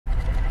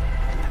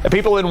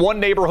People in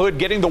one neighborhood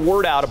getting the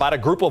word out about a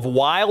group of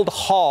wild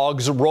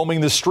hogs roaming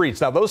the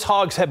streets. Now, those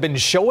hogs have been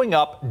showing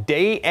up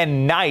day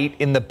and night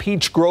in the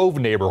Peach Grove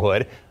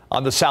neighborhood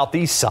on the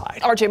southeast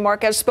side. RJ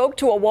Marquez spoke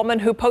to a woman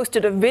who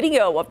posted a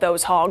video of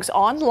those hogs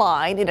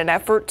online in an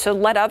effort to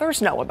let others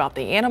know about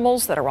the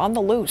animals that are on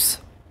the loose.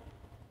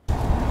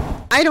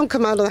 I don't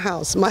come out of the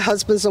house. My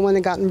husband's the one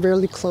that gotten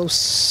really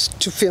close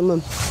to film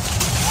them.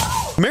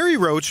 Mary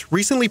Roach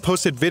recently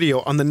posted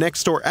video on the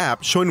Nextdoor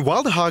app showing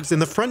wild hogs in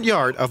the front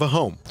yard of a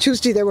home.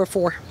 Tuesday there were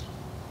four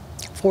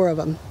of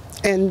them,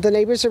 and the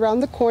neighbors around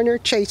the corner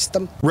chased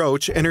them.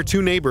 Roach and her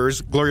two neighbors,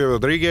 Gloria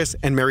Rodriguez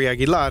and Mary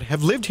Aguilar,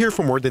 have lived here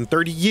for more than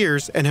 30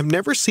 years and have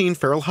never seen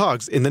feral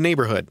hogs in the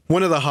neighborhood.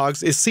 One of the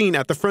hogs is seen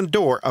at the front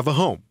door of a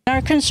home.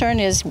 Our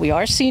concern is we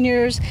are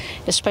seniors,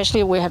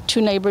 especially we have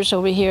two neighbors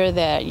over here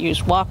that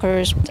use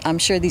walkers. I'm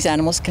sure these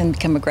animals can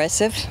become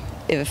aggressive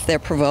if they're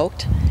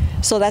provoked.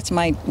 So that's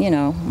my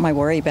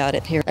worry about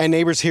it here. And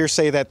neighbors here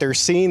say that they're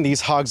seeing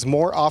these hogs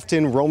more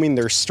often roaming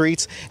their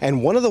streets.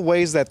 And one of the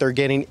ways that they're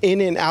getting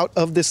in and out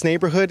of this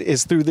neighborhood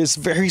is through this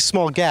very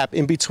small gap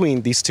in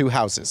between these two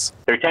houses.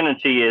 Their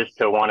tendency is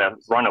to want to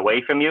run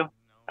away from you,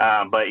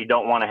 but you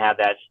don't want to have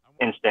that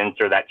instance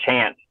or that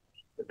chance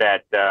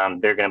that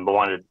they're going to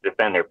want to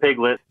defend their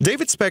piglet.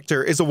 David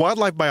Spector is a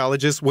wildlife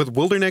biologist with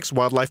Wilderness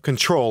Wildlife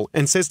Control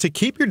and says to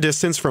keep your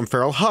distance from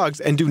feral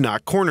hogs and do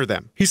not corner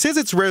them. He says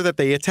it's rare that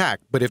they attack,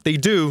 but if they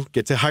do,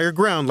 get to higher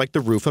ground like the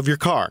roof of your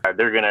car.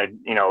 They're going to,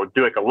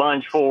 do like a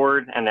lunge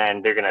forward, and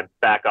then they're going to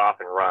back off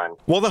and run.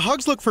 While the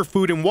hogs look for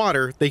food and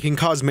water, they can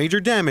cause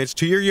major damage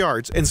to your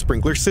yards and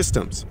sprinkler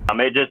systems.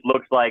 It just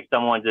looks like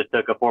someone just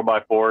took a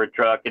 4x4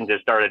 truck and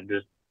just started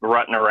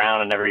rutting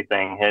around and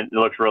everything. It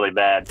looks really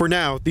bad. For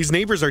now, these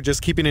neighbors are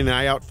just keeping an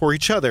eye out for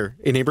each other.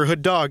 A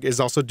neighborhood dog is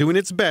also doing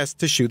its best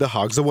to shoo the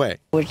hogs away.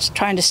 We're just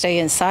trying to stay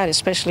inside,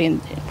 especially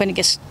when it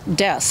gets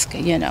dusk,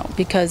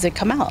 because they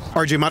come out.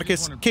 RJ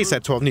Marquez,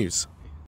 KSAT 12 News.